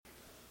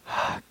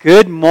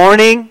Good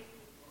morning.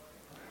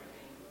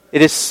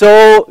 It is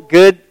so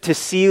good to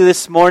see you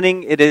this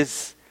morning. It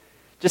is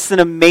just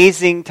an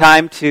amazing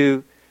time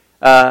to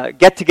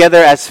get together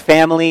as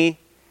family,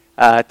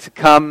 to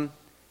come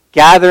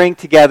gathering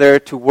together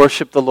to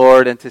worship the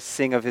Lord and to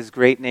sing of His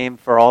great name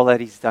for all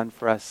that He's done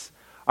for us.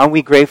 Aren't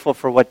we grateful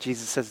for what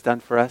Jesus has done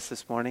for us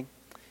this morning?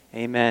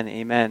 Amen,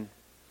 amen.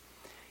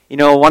 You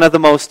know, one of the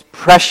most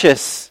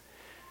precious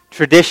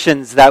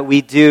traditions that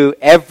we do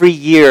every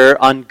year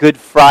on Good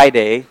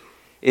Friday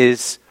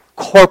is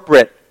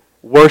corporate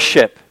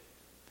worship.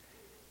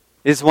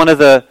 It is one of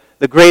the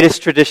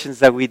greatest traditions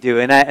that we do.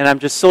 And I'm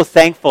just so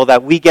thankful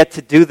that we get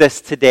to do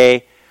this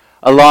today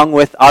along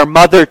with our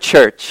mother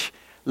church,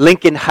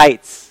 Lincoln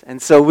Heights.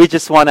 And so we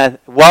just want to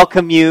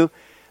welcome you.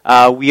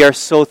 We are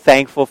so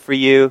thankful for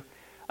you.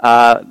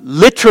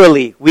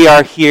 Literally, we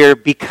are here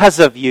because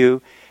of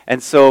you.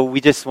 And so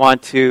we just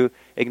want to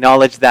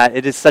acknowledge that.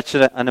 It is such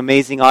an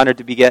amazing honor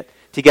to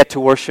get to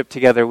worship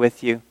together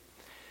with you.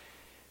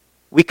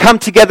 We come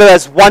together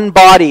as one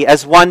body,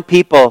 as one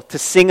people, to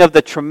sing of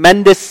the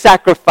tremendous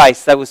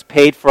sacrifice that was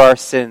paid for our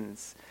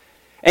sins.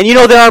 And you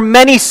know, there are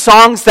many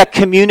songs that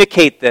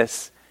communicate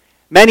this.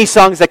 Many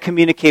songs that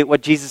communicate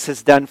what Jesus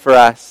has done for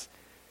us.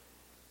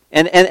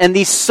 And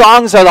these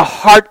songs are the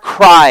heart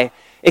cry,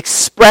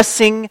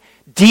 expressing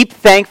deep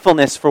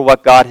thankfulness for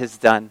what God has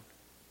done.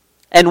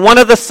 And one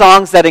of the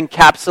songs that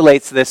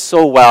encapsulates this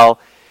so well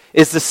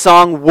is the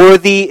song,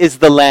 "Worthy is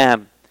the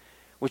Lamb,"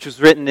 which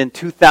was written in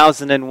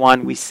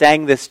 2001. We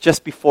sang this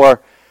just before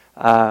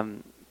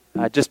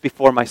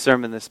my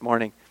sermon this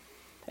morning.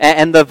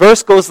 And the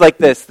verse goes like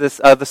this.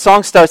 The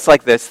song starts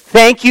like this.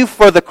 "Thank you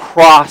for the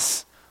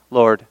cross,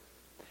 Lord.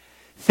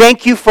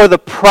 Thank you for the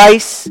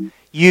price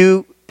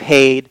you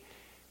paid,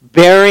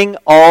 bearing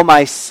all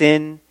my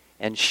sin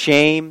and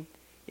shame.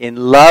 In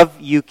love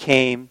you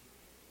came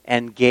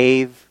and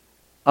gave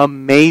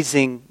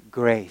amazing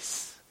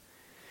grace."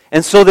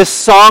 And so this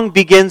song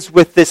begins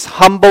with this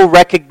humble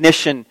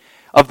recognition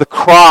of the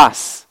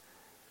cross,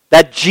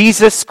 that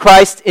Jesus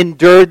Christ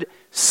endured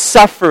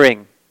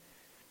suffering,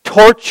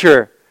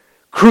 torture,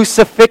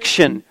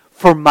 crucifixion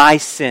for my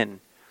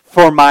sin,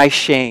 for my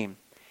shame.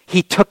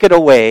 He took it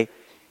away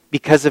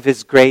because of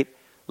His great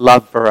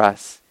love for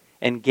us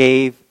and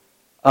gave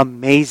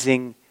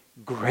amazing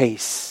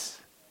grace.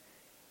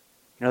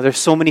 You know, there's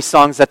so many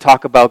songs that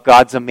talk about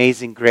God's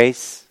amazing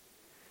grace.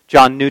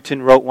 John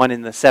Newton wrote one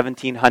in the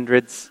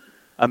 1700s,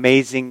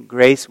 "Amazing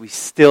Grace." We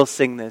still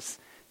sing this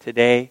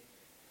today,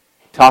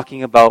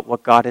 talking about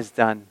what God has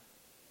done.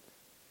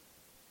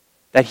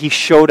 That He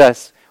showed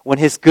us when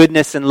His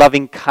goodness and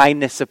loving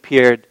kindness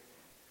appeared.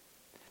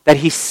 That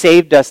He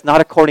saved us not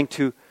according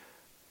to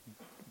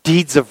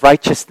deeds of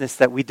righteousness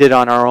that we did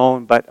on our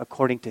own, but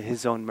according to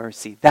His own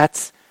mercy.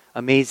 That's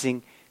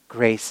amazing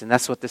grace. And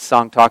that's what this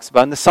song talks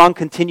about. And the song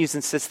continues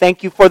and says,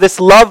 "Thank you for this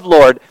love,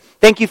 Lord.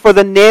 Thank you for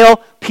the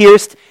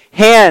nail-pierced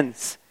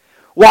hands.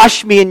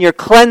 Wash me in your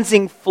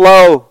cleansing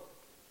flow.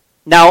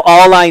 Now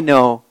all I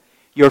know,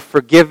 your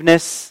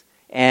forgiveness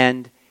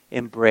and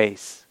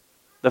embrace."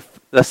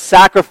 The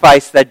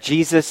sacrifice that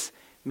Jesus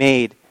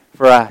made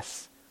for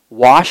us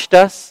washed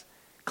us,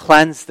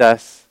 cleansed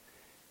us,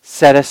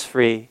 set us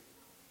free,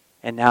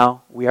 and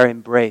now we are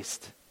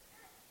embraced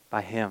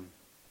by Him.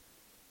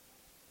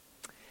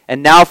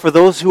 And now for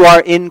those who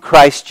are in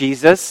Christ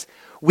Jesus,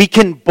 we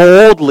can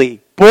boldly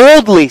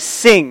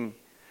sing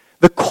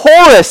the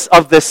chorus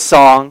of this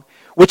song,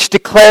 which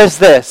declares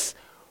this: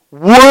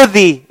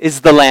 "Worthy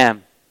is the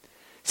Lamb,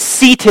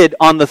 seated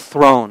on the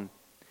throne.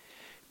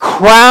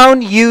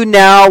 Crown you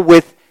now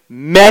with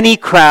many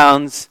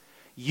crowns,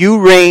 you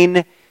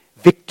reign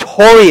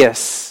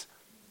victorious."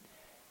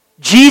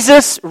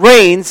 Jesus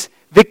reigns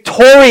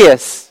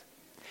victorious.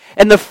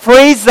 And the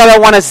phrase that I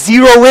want to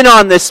zero in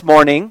on this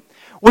morning,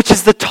 which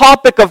is the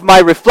topic of my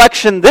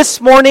reflection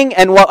this morning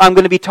and what I'm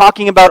going to be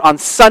talking about on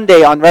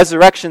Sunday, on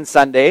Resurrection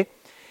Sunday,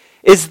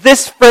 is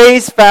this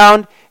phrase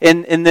found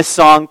in this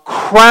song: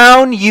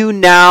 "Crown you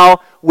now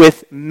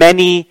with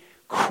many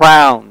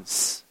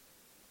crowns."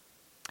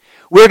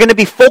 We're going to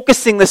be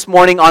focusing this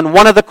morning on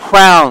one of the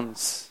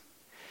crowns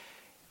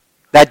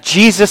that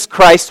Jesus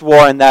Christ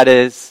wore, and that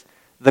is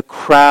the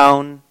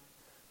crown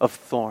of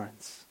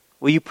thorns.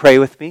 Will you pray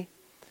with me?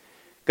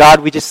 God,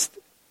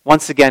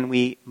 once again,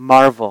 we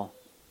marvel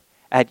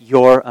at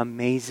your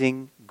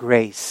amazing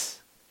grace.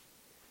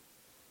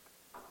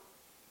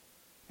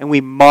 And we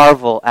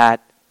marvel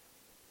at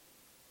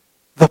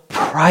the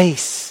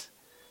price,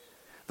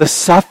 the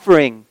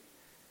suffering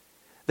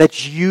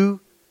that you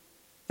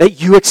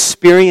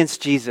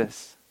experienced,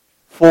 Jesus,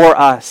 for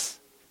us,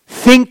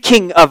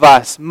 thinking of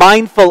us,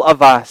 mindful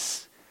of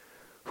us.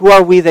 Who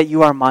are we that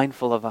you are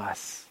mindful of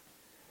us?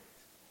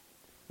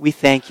 We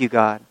thank you,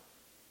 God.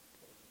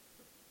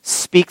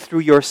 Speak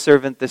through your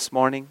servant this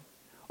morning.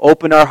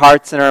 Open our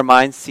hearts and our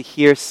minds to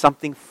hear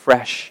something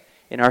fresh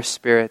in our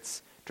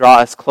spirits. Draw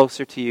us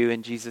closer to you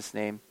in Jesus'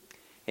 name.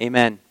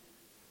 Amen.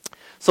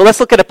 So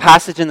let's look at a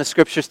passage in the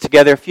Scriptures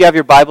together. If you have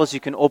your Bibles, you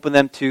can open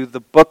them to the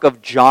book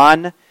of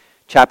John,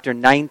 chapter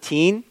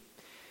 19.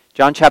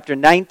 John chapter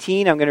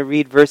 19, I'm going to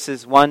read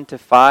verses 1 to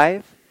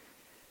 5.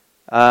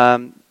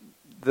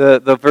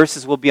 The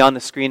verses will be on the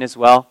screen as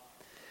well.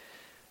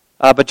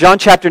 But John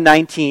chapter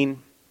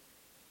 19,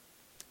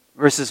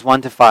 verses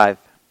 1 to 5,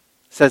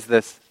 says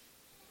this.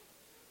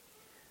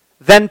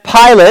 Then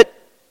Pilate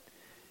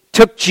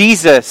took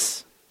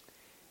Jesus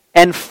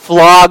and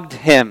flogged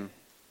him.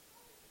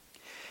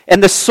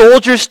 And the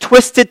soldiers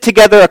twisted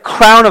together a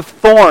crown of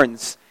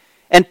thorns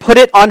and put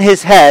it on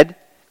his head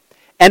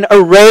and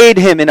arrayed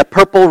him in a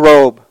purple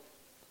robe.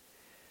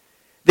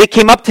 They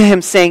came up to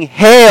him saying,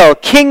 "Hail,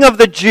 King of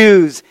the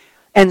Jews!"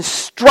 and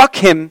struck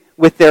him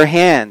with their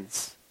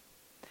hands.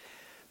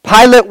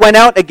 Pilate went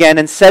out again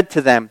and said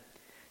to them,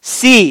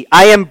 "See,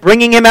 I am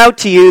bringing him out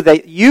to you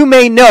that you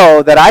may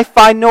know that I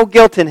find no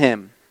guilt in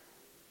him."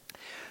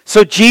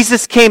 So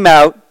Jesus came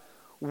out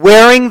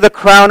wearing the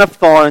crown of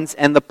thorns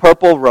and the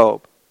purple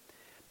robe.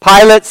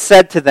 Pilate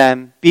said to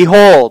them,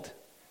 "Behold,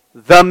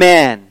 the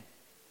man."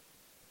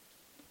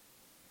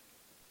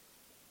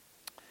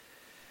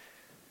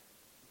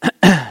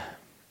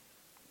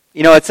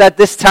 You know, it's at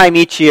this time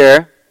each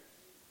year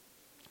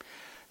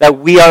that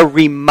we are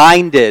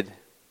reminded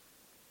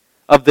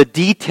of the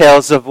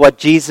details of what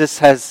Jesus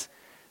has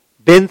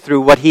been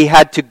through, what he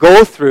had to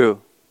go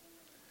through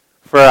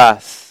for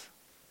us.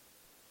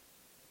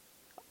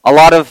 A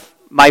lot of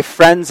my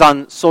friends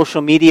on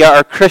social media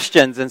are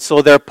Christians, and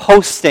so they're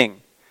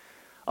posting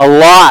a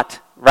lot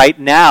right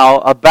now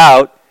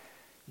about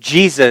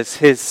Jesus,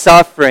 his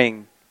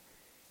suffering,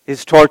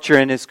 his torture,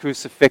 and his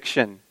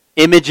crucifixion.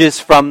 Images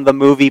from the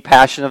movie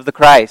Passion of the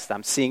Christ.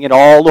 I'm seeing it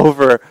all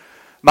over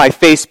my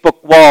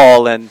Facebook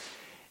wall, and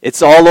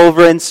it's all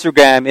over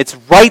Instagram. It's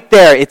right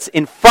there. It's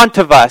in front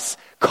of us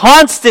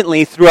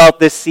constantly throughout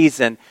this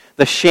season.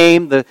 The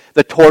shame,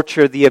 the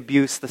torture, the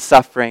abuse, the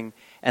suffering,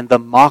 and the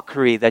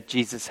mockery that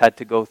Jesus had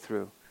to go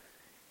through.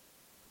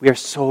 We are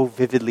so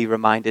vividly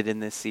reminded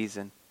in this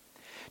season.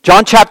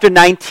 John chapter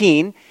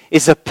 19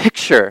 is a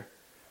picture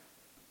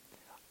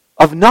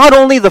of not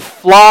only the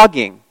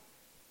flogging,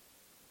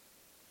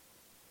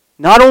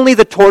 not only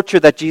the torture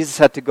that Jesus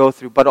had to go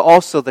through, but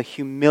also the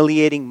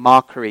humiliating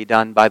mockery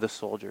done by the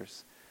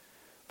soldiers.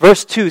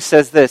 Verse 2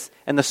 says this,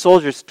 "And the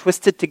soldiers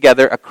twisted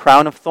together a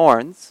crown of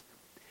thorns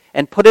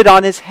and put it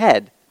on his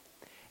head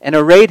and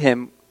arrayed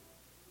him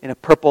in a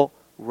purple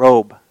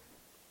robe."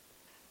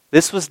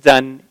 This was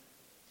done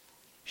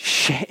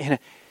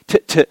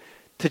to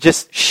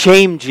just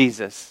shame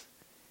Jesus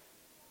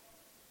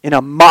in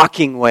a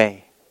mocking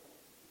way.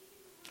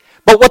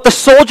 But what the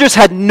soldiers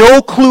had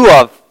no clue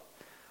of,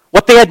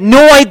 what they had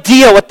no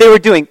idea what they were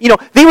doing. You know,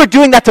 they were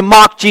doing that to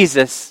mock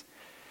Jesus.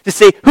 To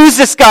say, "Who's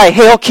this guy?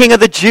 Hail, King of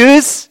the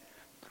Jews?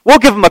 We'll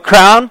give him a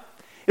crown.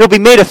 It'll be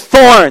made of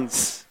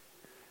thorns.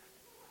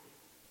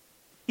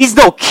 He's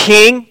no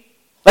king.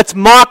 Let's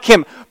mock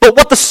him." But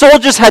what the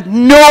soldiers had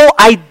no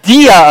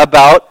idea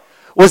about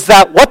was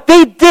that what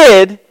they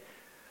did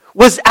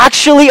was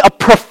actually a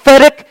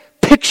prophetic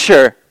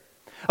picture,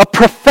 a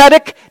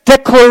prophetic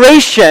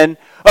declaration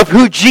of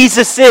who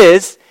Jesus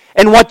is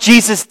and what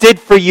Jesus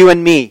did for you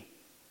and me.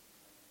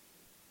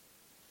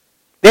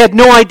 They had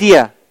no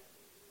idea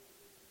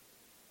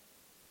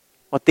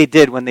what they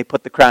did when they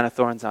put the crown of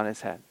thorns on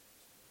his head.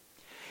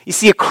 You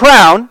see, a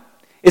crown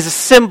is a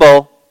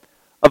symbol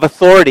of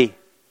authority.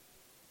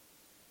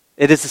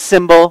 It is a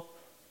symbol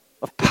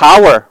of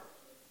power.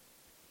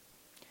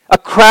 A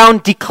crown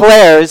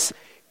declares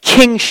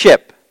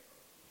kingship.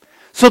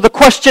 So the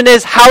question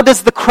is, how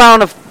does the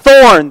crown of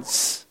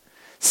thorns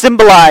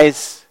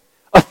symbolize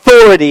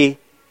authority,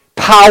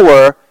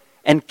 power,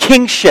 and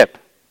kingship?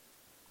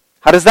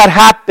 How does that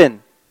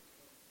happen?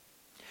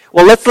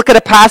 Well, let's look at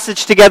a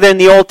passage together in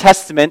the Old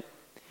Testament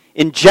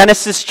in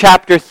Genesis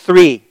chapter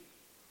 3.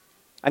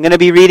 I'm going to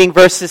be reading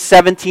verses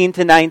 17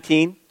 to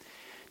 19.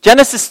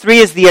 Genesis 3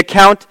 is the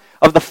account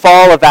of the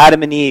fall of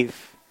Adam and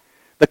Eve.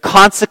 The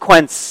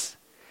consequence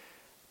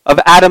of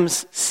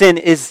Adam's sin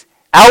is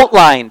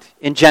outlined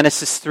in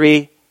Genesis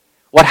 3.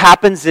 What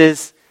happens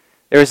is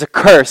there is a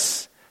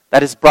curse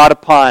that is brought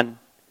upon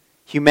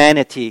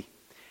humanity.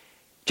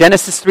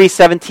 Genesis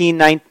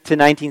 3:17 to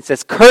 19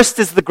 says, "Cursed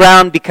is the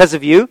ground because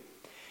of you.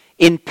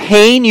 In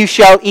pain you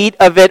shall eat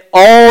of it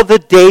all the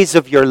days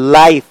of your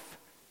life.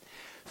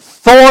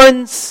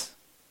 Thorns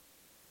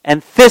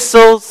and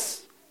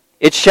thistles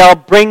it shall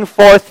bring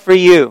forth for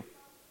you.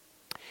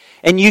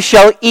 And you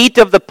shall eat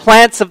of the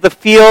plants of the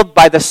field.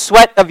 By the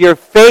sweat of your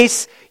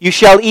face you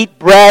shall eat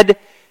bread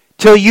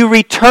till you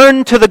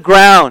return to the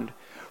ground.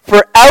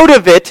 For out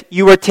of it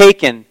you were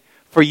taken.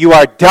 For you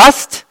are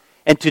dust,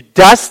 and to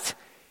dust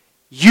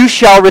you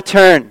shall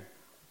return."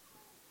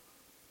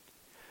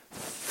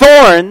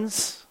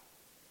 Thorns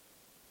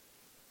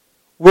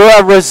were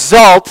a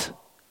result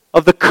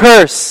of the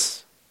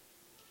curse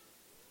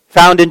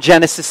found in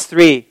Genesis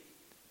 3.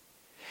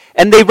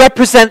 And they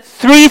represent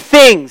three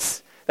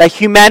things that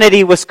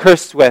humanity was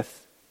cursed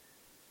with: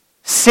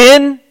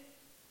 sin,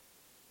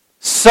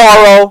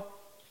 sorrow,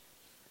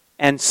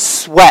 and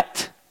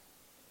sweat.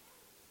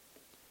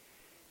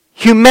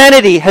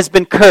 Humanity has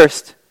been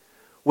cursed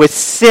with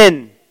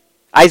sin.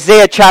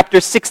 Isaiah chapter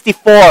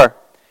 64,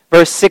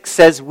 verse 6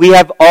 says, "We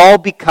have all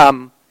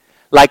become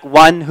like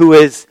one who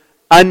is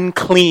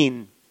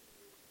unclean.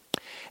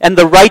 And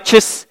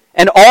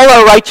all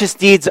our righteous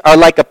deeds are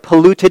like a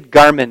polluted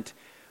garment.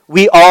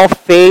 We all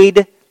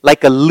fade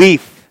like a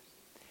leaf,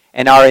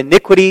 and our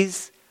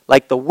iniquities,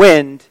 like the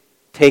wind,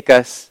 take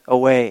us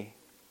away."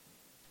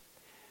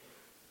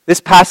 This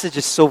passage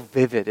is so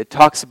vivid. It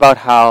talks about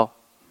how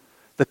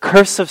the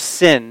curse of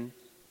sin,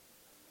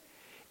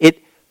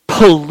 it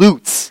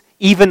pollutes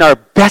even our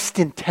best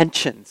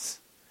intentions.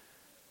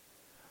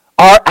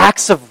 Our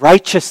acts of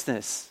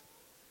righteousness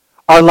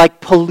are like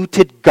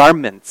polluted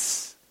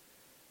garments.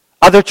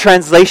 Other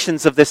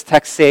translations of this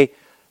text say,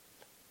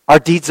 our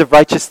deeds of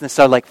righteousness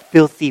are like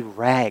filthy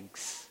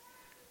rags.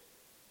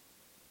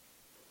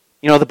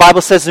 You know, the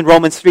Bible says in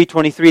Romans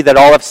 3:23 that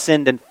all have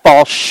sinned and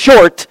fall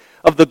short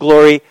of the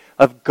glory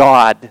of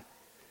God.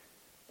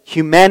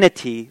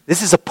 Humanity,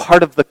 this is a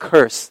part of the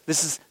curse.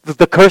 This is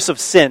the curse of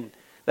sin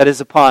that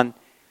is upon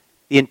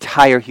the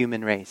entire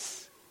human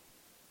race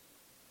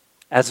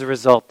as a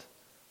result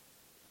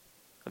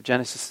of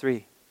Genesis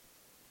 3.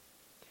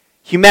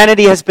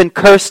 Humanity has been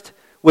cursed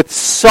with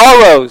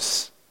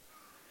sorrows.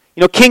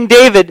 You know, King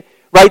David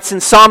writes in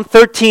Psalm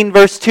 13,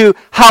 verse 2,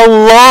 "How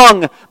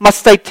long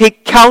must I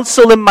take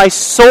counsel in my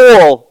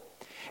soul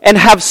and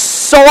have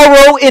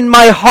sorrow in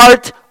my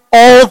heart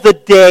all the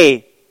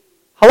day?"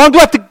 How long do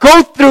I have to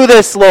go through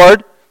this,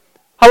 Lord?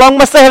 How long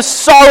must I have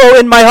sorrow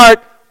in my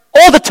heart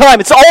all the time?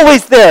 It's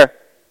always there.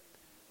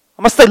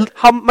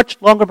 How much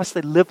longer must I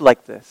live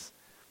like this?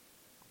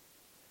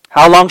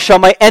 How long shall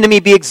my enemy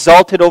be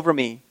exalted over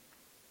me?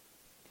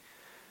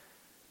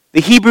 The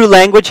Hebrew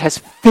language has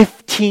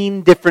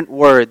 15 different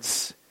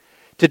words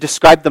to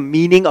describe the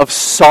meaning of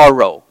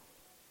sorrow.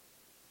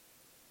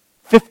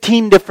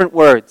 15 different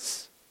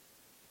words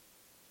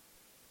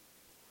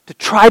to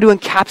try to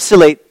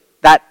encapsulate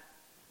that,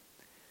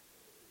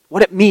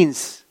 what it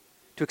means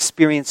to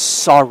experience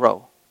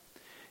sorrow.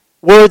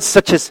 Words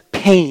such as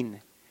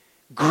pain,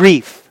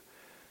 grief,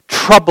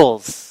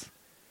 troubles,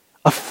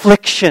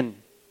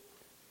 affliction,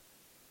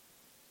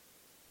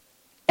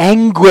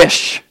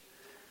 anguish.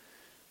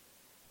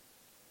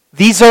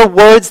 These are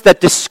words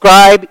that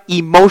describe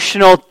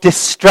emotional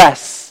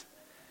distress.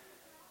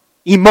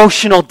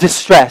 Emotional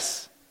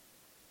distress.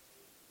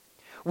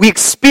 We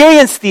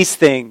experience these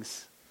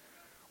things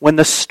when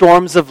the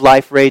storms of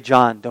life rage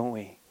on, don't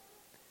we?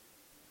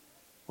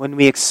 When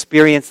we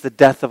experience the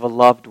death of a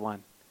loved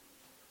one.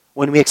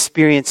 When we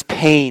experience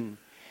pain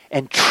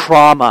and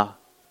trauma.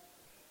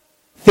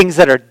 Things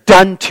that are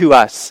done to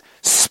us,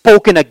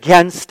 spoken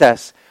against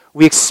us.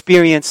 We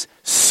experience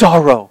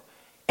sorrow,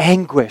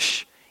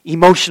 anguish,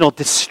 emotional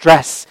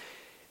distress.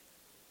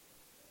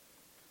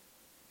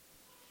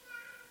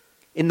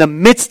 In the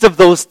midst of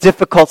those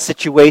difficult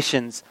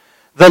situations,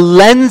 the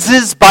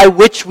lenses by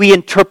which we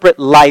interpret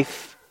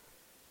life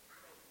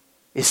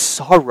is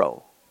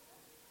sorrow.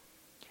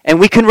 And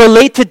we can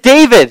relate to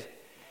David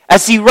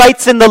as he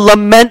writes in the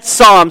lament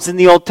psalms in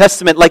the Old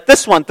Testament, like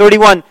this one,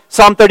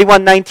 Psalm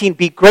 31:19,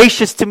 "Be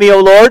gracious to me, O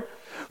Lord,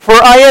 for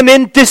I am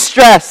in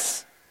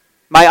distress.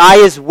 My eye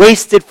is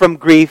wasted from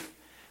grief,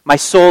 my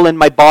soul and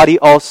my body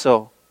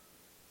also."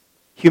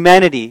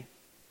 Humanity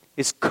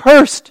is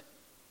cursed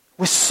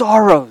with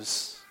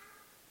sorrows.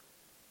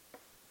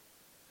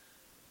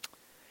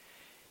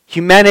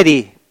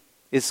 Humanity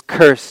is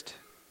cursed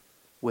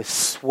with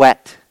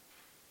sweat.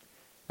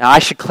 Now, I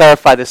should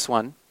clarify this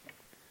one.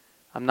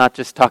 I'm not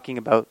just talking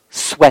about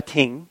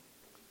sweating.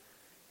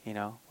 You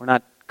know, we're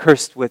not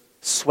cursed with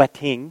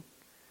sweating.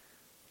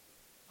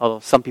 Although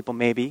some people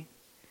may be,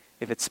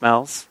 if it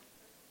smells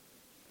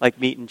like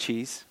meat and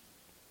cheese.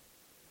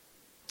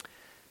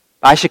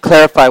 I should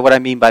clarify what I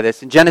mean by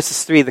this. In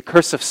Genesis 3, the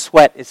curse of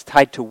sweat is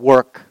tied to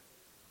work.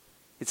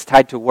 It's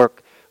tied to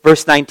work.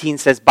 Verse 19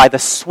 says, "By the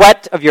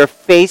sweat of your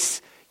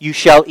face you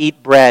shall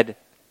eat bread."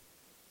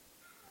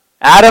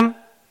 Adam,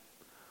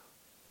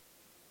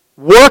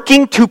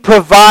 working to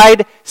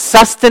provide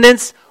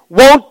sustenance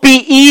won't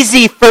be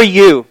easy for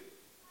you.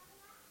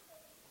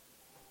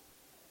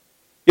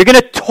 You're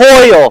going to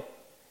toil.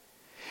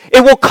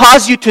 It will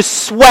cause you to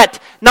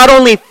sweat, not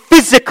only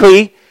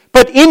physically,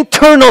 but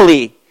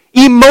internally,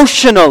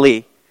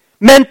 emotionally,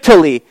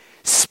 mentally,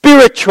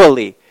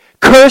 spiritually,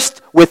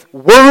 cursed with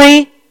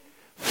worry,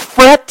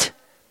 fret,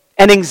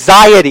 and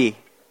anxiety.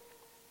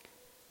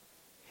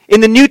 In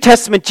the New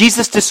Testament,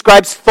 Jesus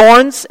describes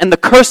thorns and the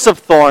curse of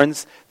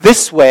thorns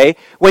this way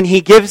when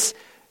he gives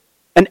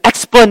an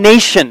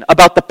explanation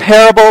about the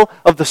parable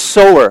of the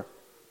sower.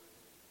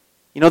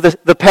 You know,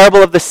 the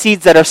parable of the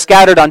seeds that are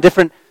scattered on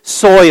different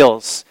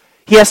soils.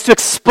 He has to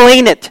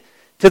explain it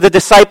to the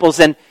disciples.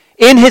 And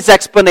in his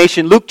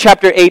explanation, Luke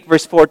chapter 8,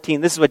 verse 14,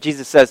 this is what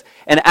Jesus says.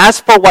 "And as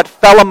for what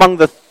fell among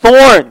the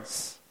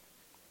thorns,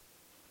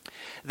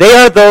 they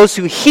are those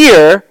who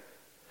hear,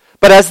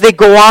 but as they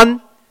go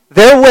on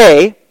their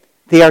way,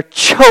 they are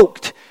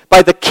choked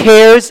by the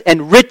cares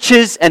and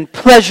riches and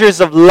pleasures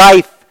of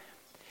life,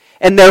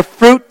 and their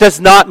fruit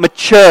does not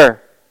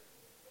mature."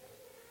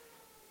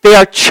 They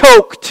are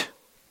choked.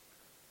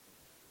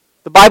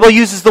 The Bible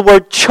uses the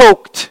word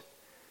choked.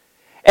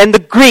 And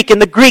in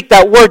the Greek,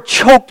 that word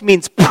choked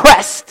means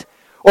pressed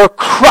or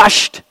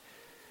crushed.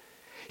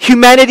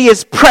 Humanity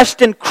is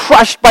pressed and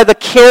crushed by the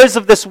cares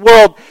of this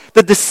world,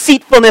 the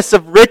deceitfulness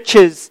of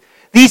riches.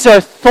 These are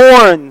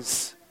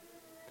thorns,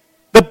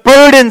 the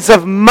burdens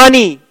of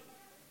money,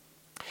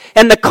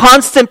 and the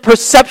constant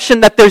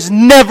perception that there's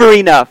never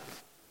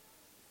enough.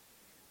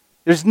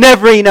 There's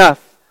never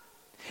enough.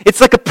 It's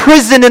like a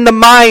prison in the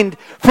mind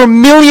for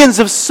millions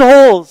of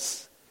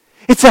souls.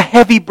 It's a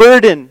heavy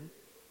burden.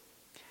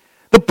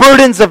 The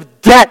burdens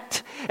of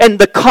debt and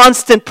the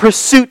constant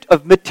pursuit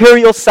of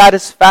material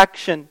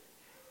satisfaction.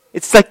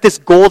 It's like this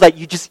goal that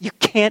you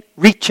can't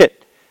reach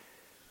it.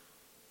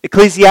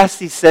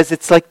 Ecclesiastes says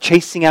it's like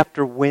chasing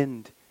after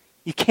wind.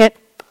 You can't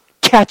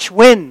catch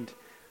wind.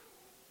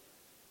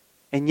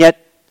 And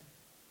yet,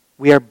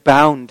 we are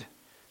bound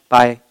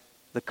by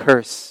the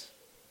curse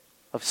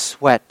of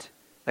sweat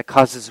that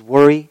causes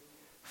worry,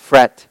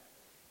 fret,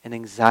 and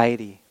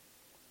anxiety.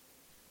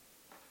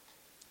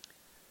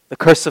 The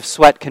curse of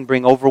sweat can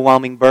bring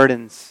overwhelming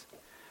burdens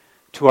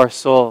to our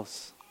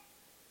souls.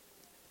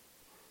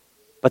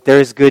 But there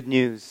is good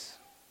news.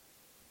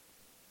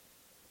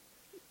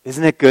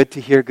 Isn't it good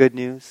to hear good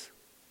news?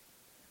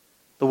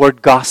 The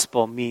word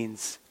gospel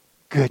means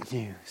good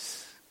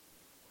news.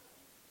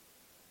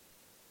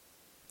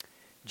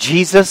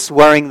 Jesus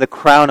wearing the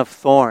crown of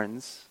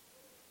thorns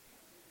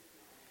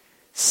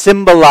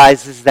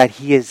symbolizes that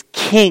he is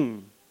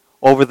king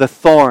over the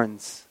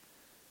thorns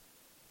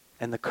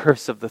and the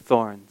curse of the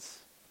thorns.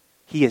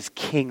 He is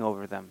king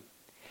over them.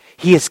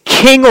 He is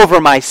king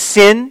over my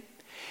sin.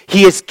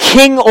 He is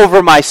king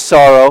over my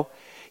sorrow.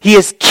 He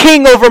is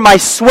king over my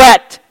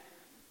sweat.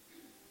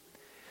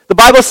 The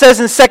Bible says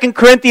in 2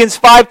 Corinthians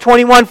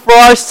 5:21, "For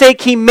our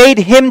sake he made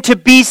him to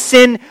be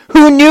sin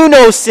who knew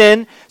no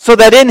sin, so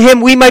that in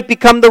him we might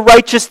become the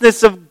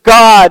righteousness of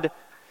God."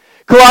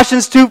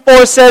 Colossians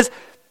 2:4 says,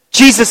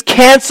 Jesus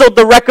canceled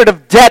the record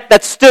of debt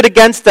that stood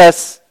against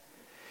us.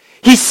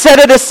 He set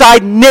it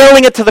aside,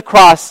 nailing it to the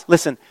cross.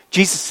 Listen,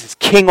 Jesus is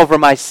king over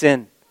my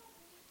sin.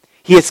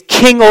 He is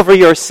king over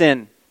your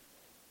sin.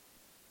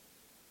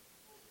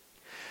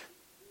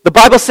 The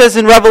Bible says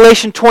in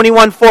Revelation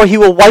 21:4, he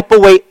will wipe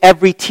away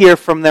every tear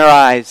from their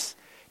eyes.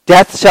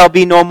 Death shall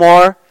be no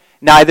more,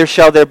 neither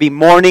shall there be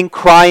mourning,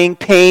 crying,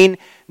 pain,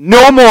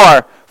 no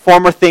more.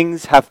 Former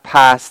things have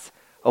passed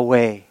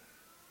away.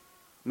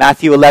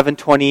 Matthew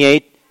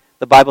 11:28,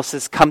 the Bible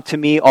says, "Come to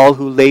me, all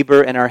who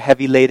labor and are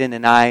heavy laden,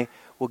 and I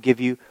will give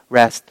you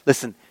rest."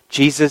 Listen,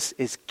 Jesus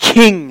is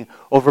king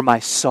over my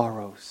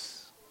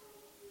sorrows.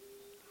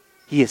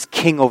 He is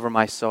king over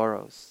my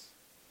sorrows.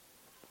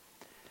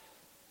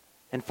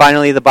 And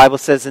finally, the Bible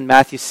says in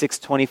Matthew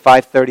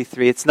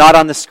 6:25-33, it's not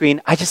on the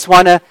screen. I just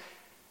want to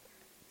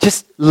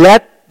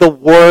let the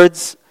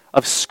words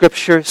of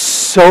Scripture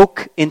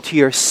soak into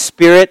your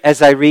spirit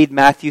as I read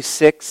Matthew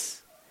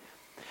 6.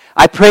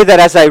 I pray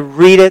that as I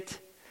read it,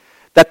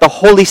 that the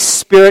Holy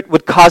Spirit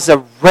would cause a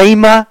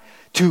rhema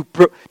to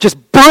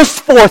just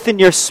burst forth in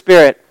your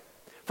spirit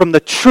from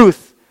the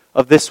truth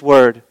of this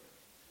word.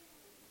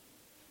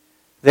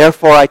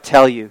 Therefore, I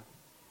tell you,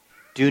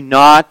 do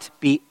not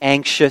be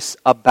anxious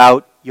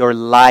about your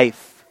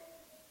life,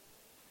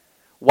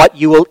 what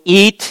you will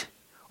eat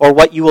or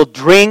what you will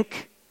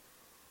drink,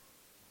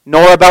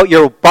 nor about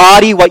your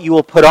body, what you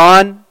will put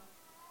on.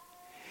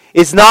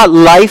 Is not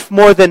life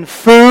more than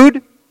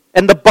food,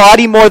 and the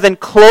body more than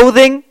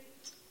clothing?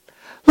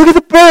 Look at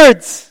the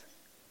birds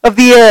of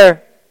the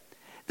air.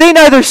 They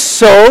neither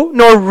sow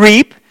nor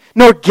reap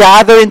nor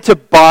gather into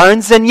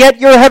barns, and yet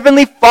your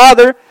heavenly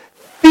Father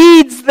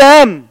feeds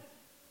them.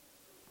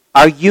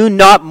 Are you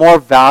not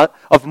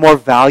of more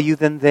value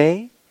than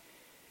they?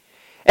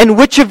 And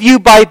which of you,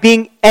 by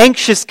being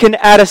anxious, can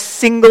add a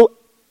single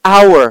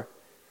hour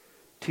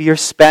to your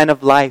span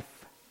of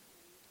life?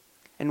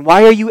 And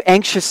why are you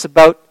anxious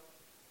about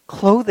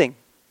clothing?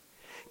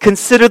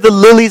 Consider the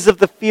lilies of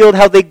the field,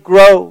 how they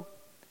grow.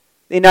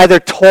 They neither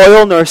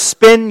toil nor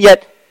spin,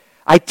 yet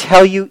I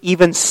tell you,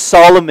 even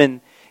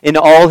Solomon in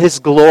all his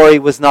glory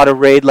was not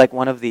arrayed like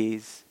one of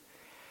these.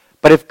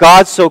 But if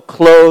God so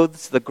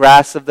clothes the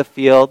grass of the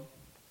field,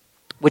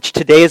 which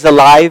today is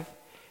alive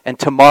and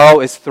tomorrow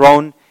is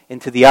thrown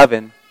into the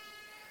oven,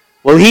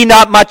 will he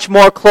not much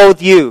more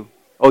clothe you,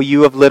 O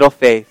you of little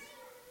faith?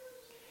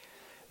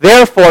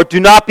 Therefore, do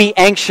not be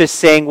anxious,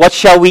 saying, what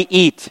shall we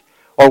eat?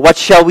 Or what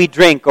shall we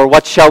drink? Or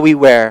what shall we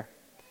wear?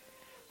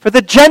 For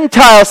the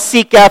Gentiles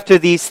seek after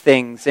these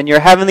things, and your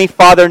heavenly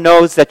Father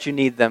knows that you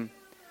need them.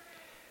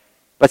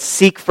 But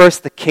seek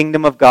first the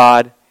kingdom of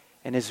God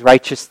and his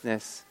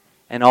righteousness,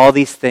 and all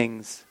these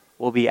things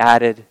will be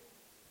added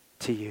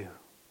to you.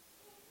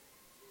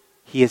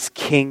 He is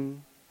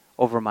king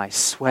over my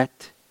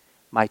sweat,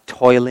 my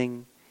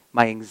toiling,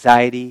 my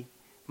anxiety,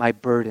 my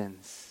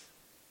burdens.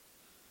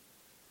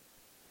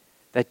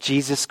 That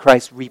Jesus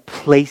Christ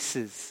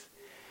replaces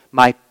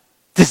my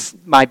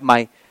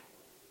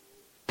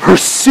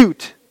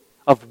pursuit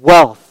of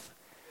wealth,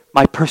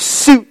 my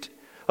pursuit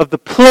of the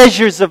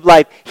pleasures of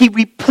life. He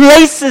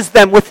replaces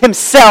them with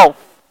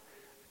himself.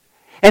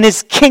 and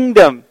His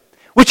kingdom,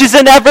 which is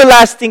an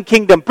everlasting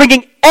kingdom,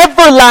 bringing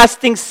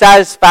everlasting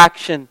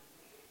satisfaction.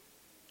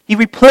 He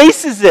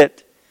replaces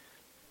it.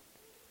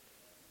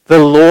 The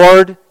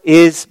Lord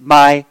is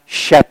my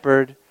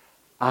shepherd,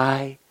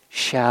 I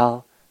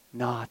shall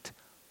not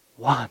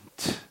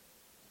want.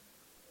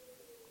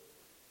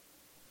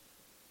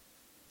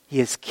 He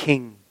is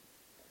king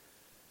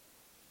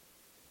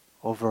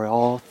over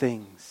all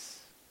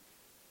things.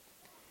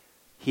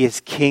 He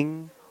is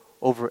king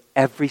over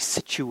every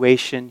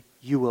situation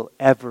you will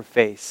ever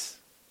face.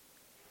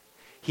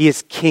 He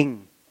is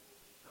king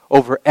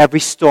over every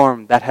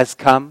storm that has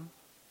come,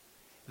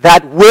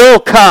 that will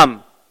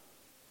come.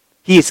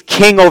 He is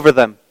king over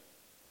them.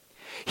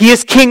 He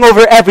is king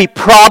over every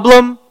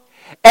problem,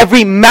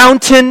 every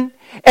mountain,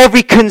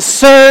 every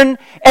concern,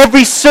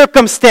 every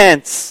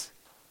circumstance.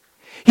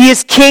 He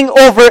is king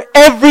over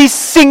every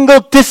single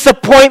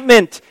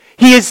disappointment.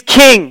 He is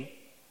king.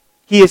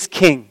 He is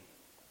king.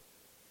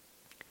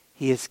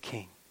 He is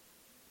king.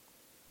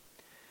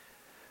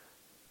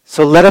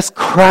 So let us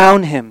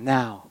crown Him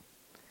now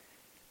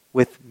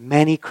with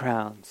many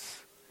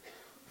crowns,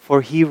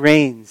 for He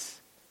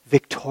reigns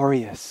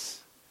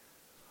victorious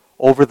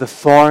over the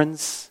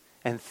thorns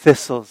and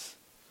thistles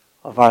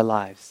of our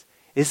lives.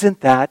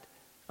 Isn't that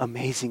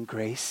amazing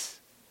grace?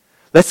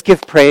 Let's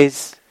give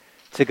praise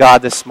to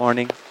God this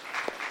morning.